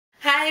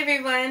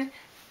everyone,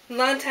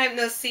 long time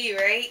no see,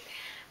 right?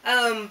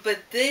 But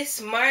this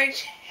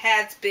March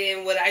has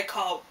been what I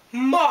call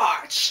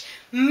March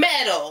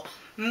Metal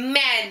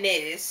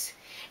Madness.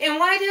 And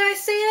why do I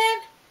say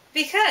that?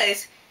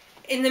 Because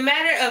in the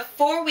matter of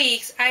 4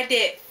 weeks, I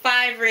did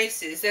 5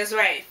 races. That's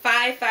right,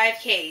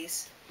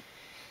 5Ks.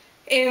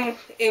 In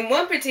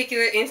one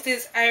particular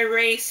instance, I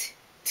raced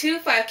 2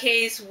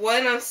 5Ks,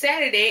 one on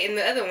Saturday and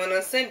the other one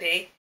on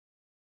Sunday.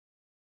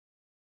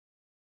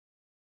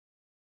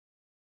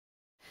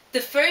 The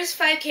first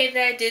 5K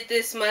that I did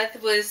this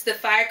month was the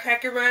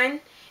Firecracker Run,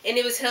 and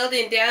it was held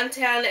in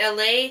downtown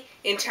LA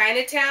in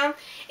Chinatown,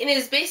 and it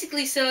was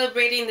basically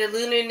celebrating the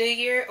Lunar New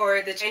Year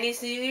or the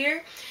Chinese New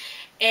Year,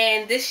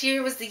 and this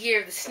year was the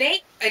year of the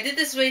snake. I did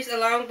this race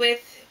along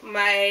with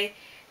my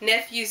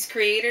nephew's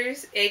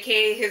creators,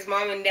 aka his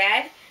mom and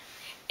dad,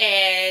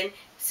 and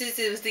since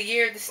it was the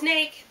year of the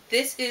snake,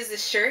 this is the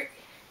shirt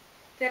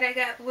that I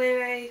got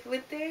when I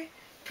went there.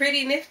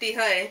 Pretty nifty,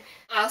 huh?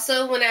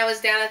 Also, when I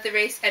was down at the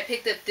race, I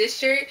picked up this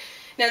shirt.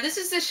 Now, this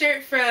is the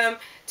shirt from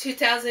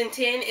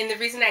 2010, and the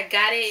reason I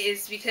got it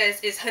is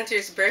because it's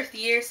Hunter's birth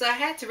year, so I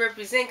had to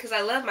represent because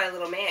I love my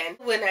little man.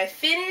 When I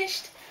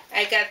finished,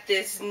 I got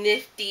this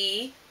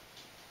nifty,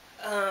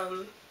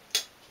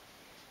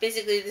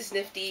 basically this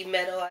nifty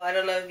medal. I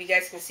don't know if you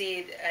guys can see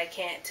it. I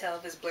can't tell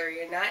if it's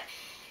blurry or not.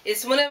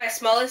 It's one of my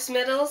smallest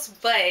medals,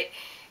 but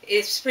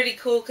it's pretty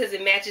cool because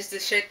it matches the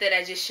shirt that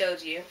I just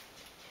showed you.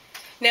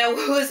 Now,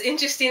 what was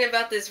interesting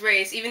about this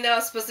race, even though I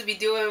was supposed to be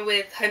doing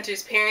with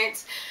Hunter's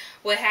parents,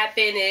 what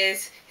happened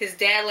is his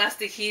dad lost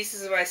the keys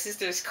to my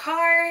sister's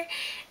car,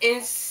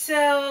 and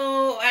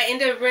so I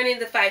ended up running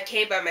the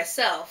 5K by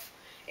myself.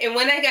 And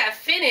when I got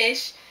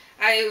finished,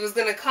 I was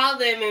going to call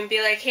them and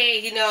be like, hey,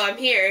 you know, I'm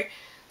here.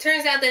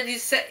 Turns out that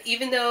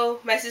even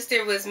though my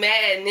sister was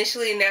mad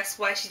initially, and that's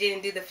why she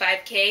didn't do the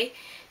 5K,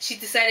 she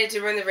decided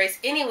to run the race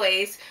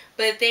anyways,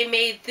 but they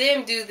made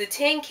them do the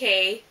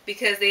 10K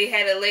because they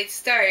had a late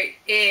start,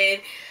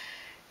 and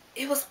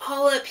it was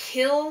all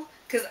uphill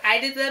because I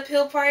did the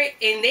uphill part,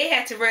 and they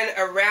had to run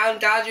around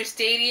Dodger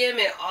Stadium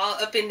and all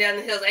up and down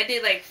the hills. I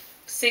did like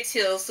 6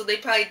 hills, so they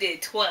probably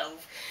did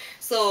 12.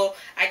 So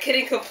I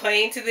couldn't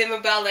complain to them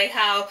about like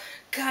how,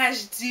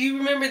 gosh, do you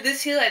remember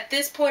this hill at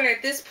this point or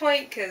at this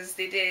point? Because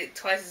they did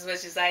twice as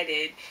much as I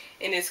did.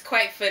 And it's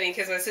quite funny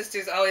because my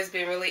sister's always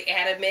been really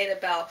adamant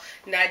about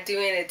not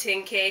doing a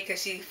 10K because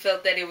she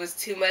felt that it was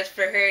too much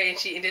for her, and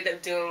she ended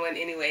up doing one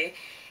anyway.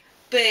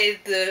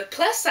 But the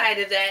plus side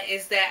of that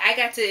is that I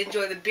got to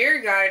enjoy the beer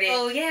garden.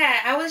 Oh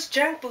yeah, I was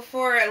drunk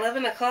before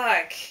 11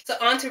 o'clock. So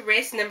on to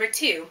race number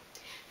 2.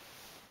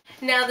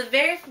 Now, the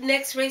very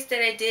next race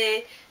that I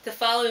did the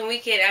following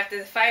weekend after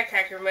the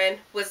Firecracker Run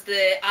was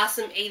the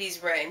Awesome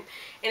 80s Run.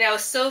 And I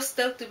was so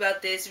stoked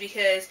about this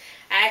because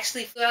I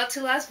actually flew out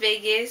to Las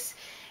Vegas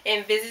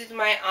and visited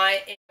my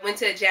aunt and went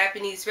to a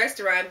Japanese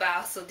restaurant, but I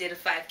also did a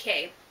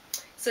 5K.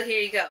 So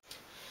here you go.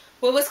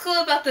 What was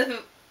cool about the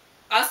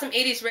Awesome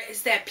 80s Run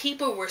is that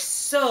people were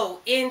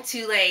so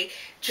into like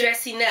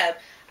dressing up.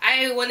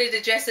 I wanted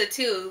to dress up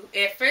too.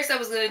 At first I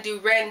was going to do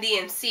Run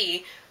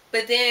DMC,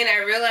 but then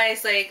I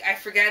realized like I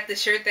forgot the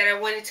shirt that I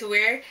wanted to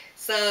wear,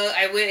 so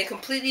I went a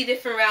completely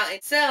different route.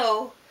 And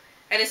so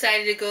I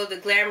decided to go the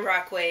glam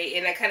rock way,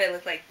 and I kind of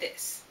look like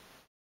this.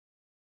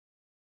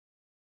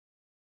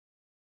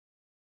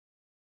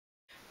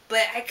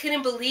 But I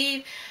couldn't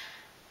believe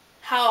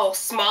how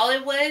small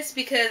it was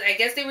because I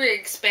guess they were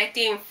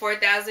expecting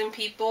 4,000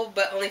 people,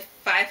 but only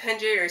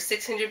 500 or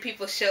 600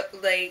 people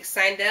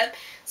signed up.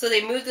 So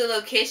they moved the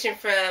location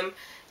from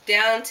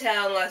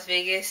downtown Las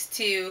Vegas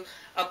to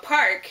a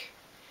park.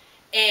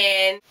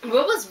 And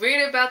what was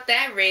weird about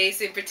that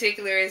race in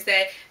particular is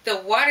that the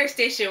water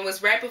station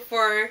was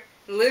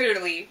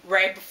literally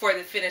right before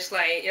the finish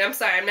line. And I'm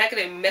sorry, I'm not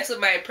going to mess with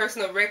my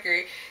personal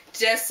record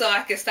just so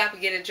I could stop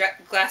and get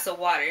a glass of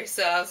water.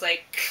 So I was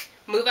like,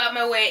 move out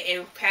my way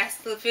and pass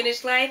the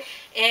finish line,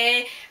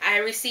 and I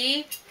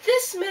received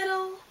this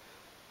medal.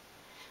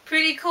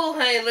 Pretty cool,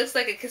 huh? It looks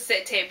like a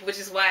cassette tape, which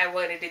is why I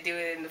wanted to do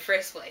it in the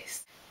first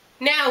place.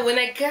 Now, when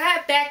I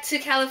got back to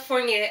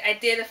California, I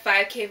did a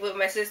 5K with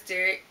my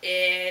sister,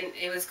 and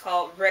it was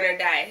called Run or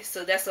Die,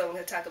 so that's what I'm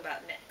going to talk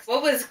about next.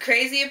 What was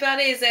crazy about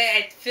it is that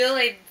I feel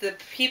like the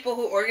people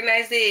who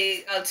organized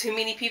it, too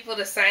many people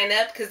to sign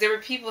up, because there were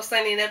people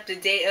signing up the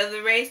day of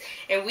the race,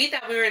 and we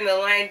thought we were in the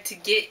line to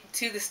get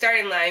to the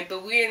starting line,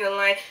 but we were in the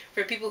line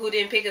for people who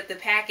didn't pick up the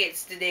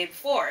packets the day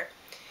before.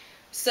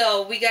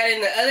 So we got in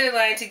the other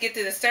line to get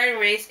to the starting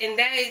race, and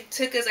that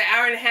took us an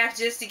hour and a half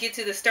just to get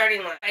to the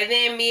starting line. By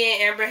then, me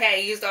and Amber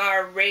had used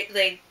our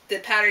the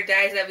powder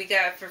dyes that we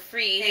got for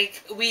free.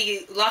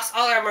 We lost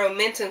all our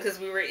momentum because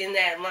we were in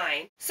that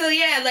line. So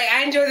yeah,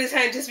 I enjoy this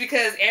time just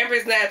because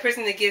Amber's not a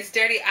person that gets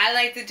dirty. I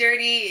like the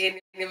dirty, and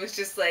it was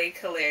just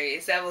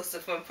hilarious. That was the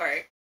fun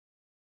part.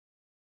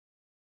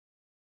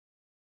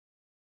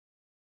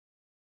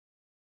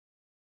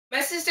 My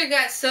sister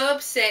got so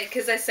upset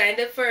because I signed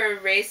up for a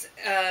race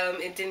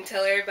and didn't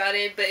tell her about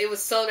it, but it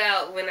was sold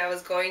out when I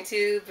was going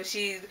to, but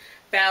she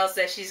vows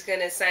that she's going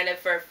to sign up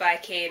for a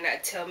 5K and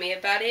not tell me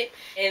about it.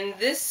 And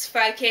this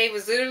 5K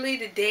was literally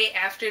the day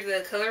after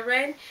the color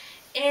run,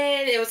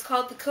 and it was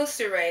called the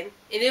Coaster Run,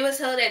 and it was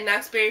held at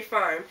Knoxberry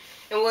Farm.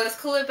 And what's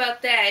cool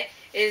about that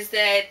is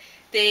that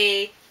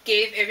they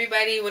gave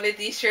everybody one of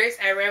these shirts.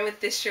 I ran with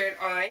this shirt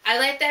on. I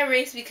like that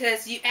race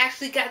because you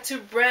actually got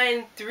to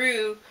run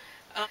through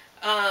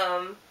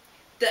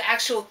the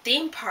actual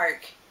theme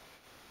park.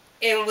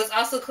 And what's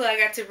also cool, I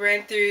got to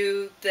run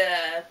through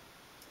the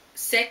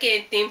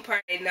second theme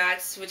park in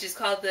Knox, which is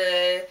called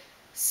the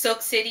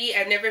Soak City.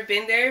 I've never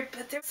been there,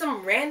 but there's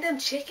some random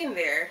chicken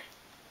there.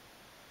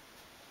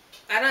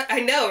 I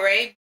know,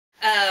 right?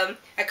 I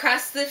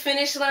crossed the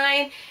finish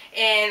line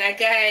and I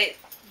got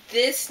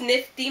this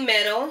nifty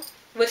medal,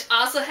 which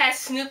also has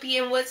Snoopy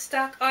and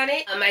Woodstock on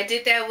it. I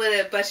did that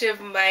with a bunch of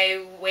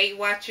my Weight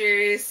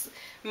Watchers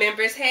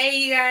members. Hey,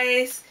 you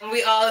guys.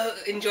 We all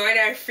enjoyed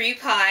our free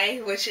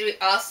pie, which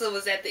also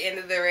was at the end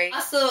of the race.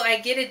 Also, I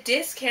get a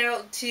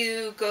discount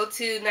to go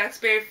to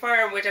Knoxberry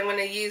Farm, which I'm going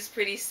to use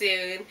pretty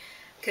soon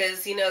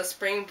because, you know,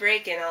 spring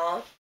break and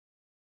all.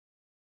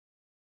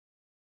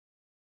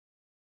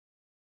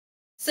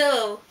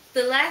 So,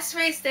 the last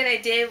race that I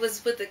did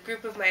was with a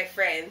group of my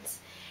friends,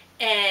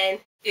 and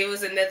it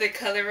was another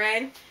color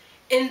run,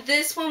 and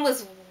this one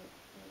was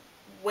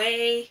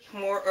way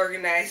more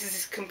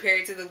organized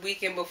compared to the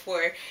weekend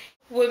before.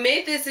 What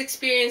made this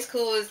experience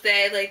cool is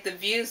that, like, the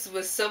views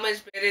was so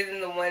much better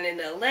than the one in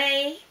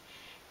LA,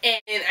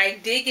 and I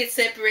did get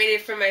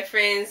separated from my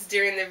friends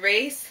during the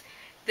race.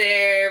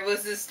 There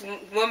was this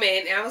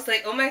woman, and I was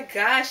like, oh my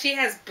gosh, she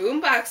has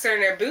boombox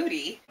on her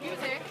booty. You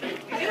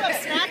have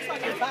snacks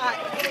on your butt.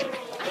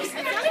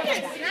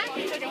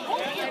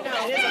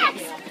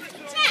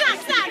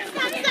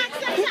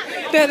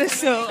 That is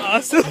so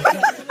awesome.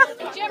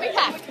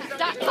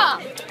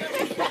 JammyPacks.com.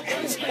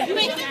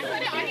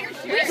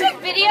 We should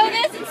video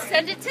this and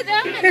send it to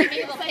them, and then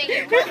maybe they'll thank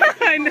you.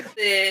 I know.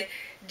 The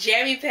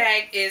Jammy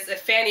Pack is a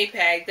fanny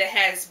pack that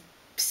has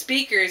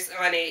speakers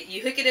on it.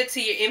 You hook it up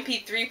to your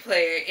MP3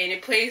 player and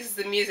it plays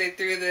the music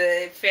through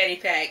the fanny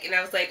pack, and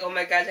I was like, oh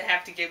my gosh, I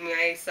have to give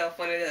myself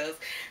one of those.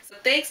 So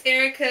thanks,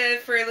 Erica,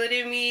 for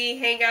letting me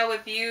hang out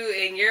with you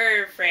and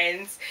your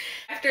friends.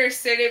 After a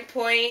certain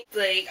point,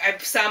 like, I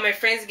saw my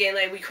friends again,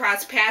 like, we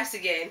crossed paths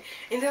again,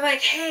 and they're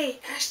like, hey,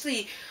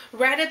 Ashley,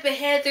 right up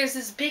ahead there's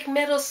this big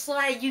metal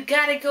slide, you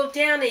gotta go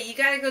down it, you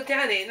gotta go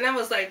down it. And I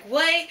was like,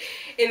 what?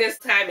 In this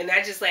time, and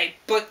I just like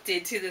booked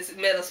it to this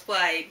metal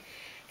slide.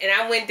 And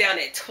I went down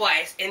it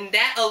twice, and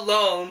that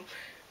alone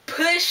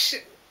pushed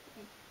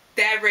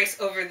that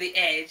race over the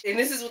edge. And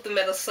this is what the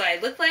metal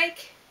slide looked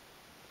like.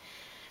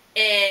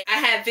 And I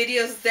have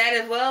videos of that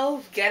as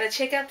well. Gotta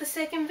check out the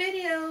second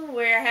video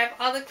where I have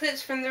all the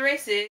clips from the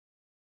races.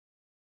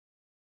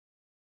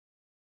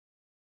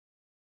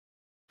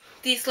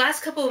 These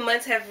last couple of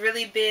months have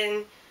really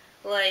been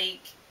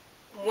like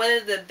one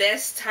of the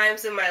best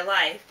times of my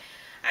life.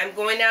 I'm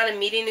going out and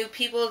meeting new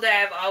people that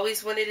I've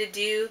always wanted to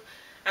do.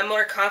 I'm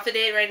more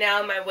confident right now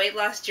in my weight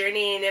loss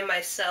journey and in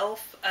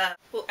myself.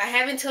 What I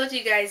haven't told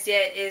you guys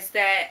yet is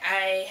that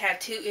I have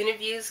 2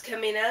 interviews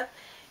coming up.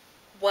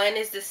 One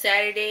is this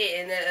Saturday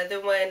and the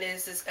other one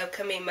is this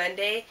upcoming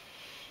Monday.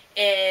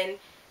 And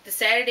the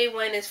Saturday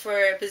one is for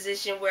a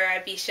position where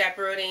I'd be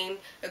chaperoning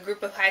a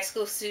group of high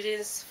school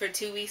students for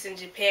 2 weeks in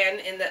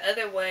Japan. And the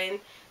other one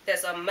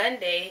that's on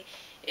Monday,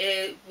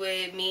 it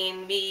would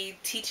mean me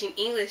teaching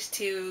English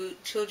to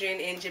children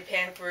in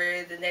Japan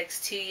for the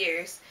next 2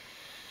 years.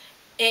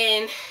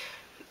 And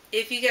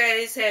if you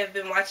guys have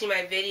been watching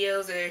my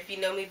videos, or if you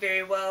know me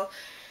very well,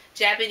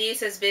 Japanese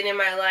has been in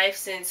my life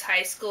since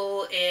high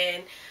school,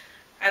 and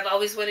I've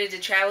always wanted to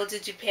travel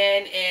to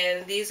Japan,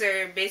 and these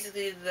are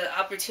basically the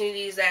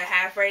opportunities I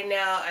have right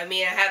now. I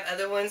mean, I have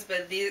other ones,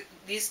 but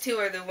these 2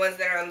 are the ones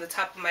that are on the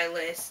top of my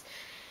list.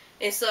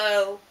 And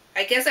so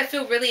I guess I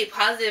feel really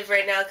positive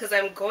right now because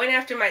I'm going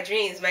after my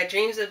dreams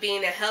of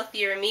being a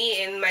healthier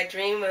me, and my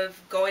dream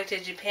of going to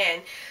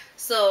Japan.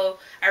 So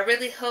I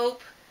really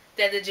hope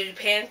that the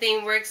Japan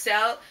thing works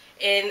out,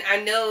 and I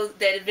know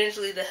that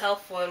eventually the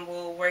health one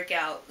will work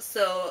out.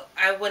 So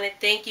I want to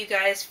thank you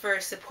guys for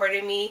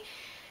supporting me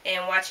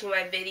and watching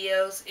my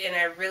videos, and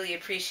I really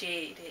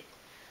appreciate it.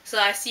 So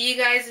I see you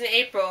guys in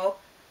April.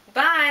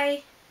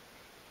 Bye!